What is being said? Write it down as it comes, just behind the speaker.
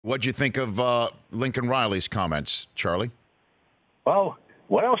What'd you think of Lincoln Riley's comments, Charlie? Well,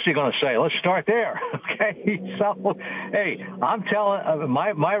 what else are you going to say? Let's start there. Okay. So, hey, I'm telling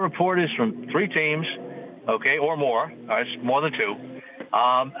my report is from 3 teams, okay, or more. It's more than 2,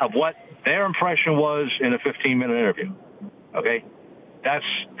 of what their impression was in a 15-minute interview. Okay,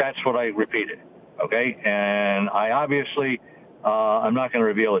 that's what I repeated. Okay, and I obviously I'm not going to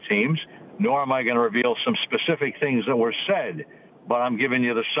reveal the teams, nor am I going to reveal some specific things that were said. But I'm giving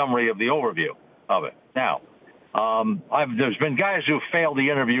you the summary of the overview of it. Now, there's been guys who failed the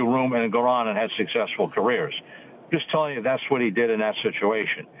interview room and go on and had successful careers. Just telling you that's what he did in that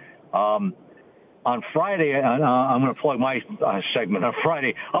situation. On Friday, I'm going to plug my segment on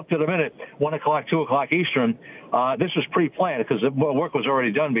Friday, up to the minute, 1 o'clock, 2 o'clock Eastern. This was pre-planned because the work was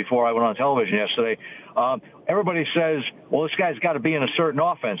already done before I went on television yesterday. Everybody says, well, this guy's got to be in a certain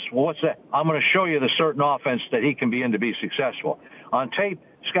offense. Well, what's that? I'm going to show you the certain offense that he can be in to be successful. On tape,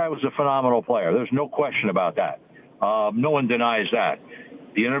 this guy was a phenomenal player. There's no question about that. No one denies that.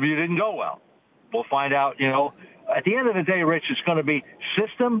 The interview didn't go well. We'll find out, At the end of the day, Rich, it's going to be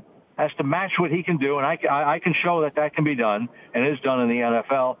system has to match what he can do, and I can show that can be done and is done in the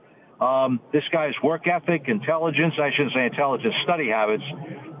NFL. This guy's work ethic, intelligence, I shouldn't say intelligence, study habits,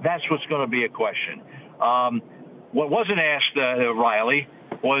 that's what's going to be a question. What wasn't asked, Riley,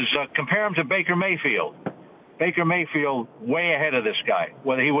 was compare him to Baker Mayfield. Baker Mayfield way ahead of this guy.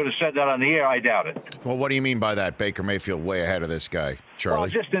 Whether he would have said that on the air, I doubt it. Well, what do you mean by that, Baker Mayfield way ahead of this guy, Charlie? Well,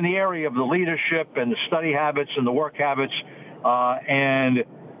 just in the area of the leadership and the study habits and the work habits, and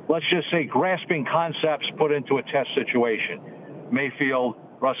let's just say grasping concepts put into a test situation. Mayfield,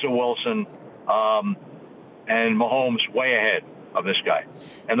 Russell Wilson, and Mahomes way ahead of this guy.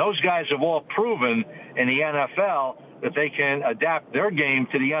 And those guys have all proven in the NFL that they can adapt their game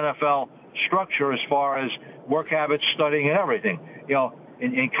to the NFL structure as far as work habits, studying, and everything.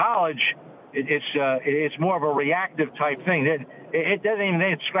 In college, it's more of a reactive type thing. It doesn't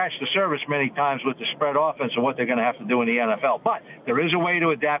even scratch the surface many times with the spread offense and what they're going to have to do in the NFL. But there is a way to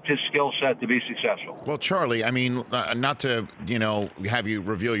adapt his skill set to be successful. Well, Charlie, I mean, not to have you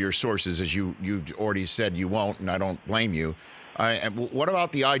reveal your sources, as you've already said you won't, and I don't blame you. What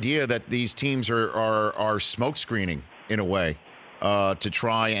about the idea that these teams are smoke screening in a way to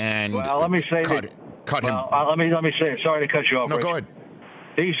try and let me say cut him? Let me say. Sorry to cut you off. No, Rich. go ahead.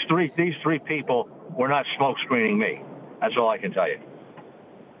 These three people were not smoke screening me. That's all I can tell you.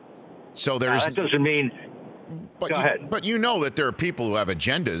 So there's that doesn't mean. Go ahead. But you know that there are people who have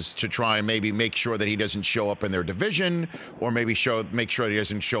agendas to try and maybe make sure that he doesn't show up in their division, or maybe make sure he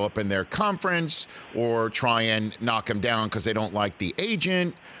doesn't show up in their conference, or try and knock him down because they don't like the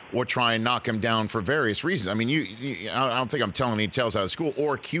agent, or try and knock him down for various reasons. I mean, I don't think I'm telling any tales out of school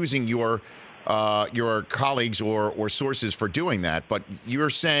or accusing your colleagues or sources for doing that. But you're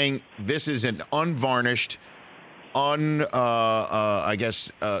saying this is an unvarnished,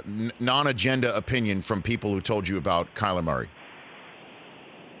 non-agenda opinion from people who told you about Kyler Murray.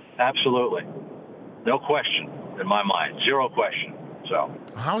 Absolutely. No question in my mind. Zero question. So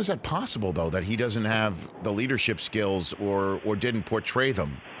how is that possible, though, that he doesn't have the leadership skills or didn't portray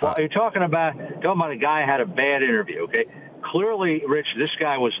them? Well, you're talking about a guy who had a bad interview, okay? Clearly, Rich, this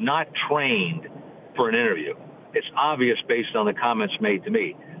guy was not trained for an interview. It's obvious based on the comments made to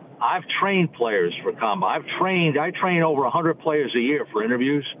me. I've trained players for combine. I train over 100 players a year for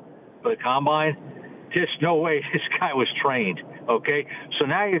interviews for the combine. Just no way this guy was trained, okay? So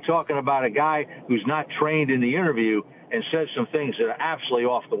now you're talking about a guy who's not trained in the interview and says some things that are absolutely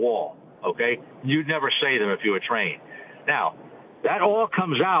off the wall, okay? You'd never say them if you were trained. Now, that all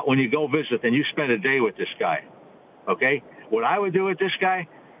comes out when you go visit and you spend a day with this guy, okay? What I would do with this guy,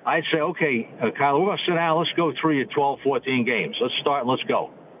 I'd say, okay, Kyle, we're going to sit down. Let's go through your 12, 14 games. Let's start and let's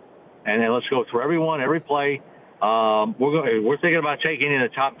go. And then let's go through every play. We're thinking about taking in the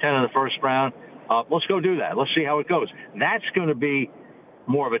top 10 in the first round. Let's go do that. Let's see how it goes. That's going to be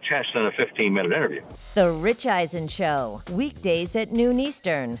more of a test than a 15-minute interview. The Rich Eisen Show, weekdays at noon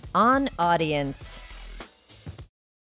Eastern on Audience.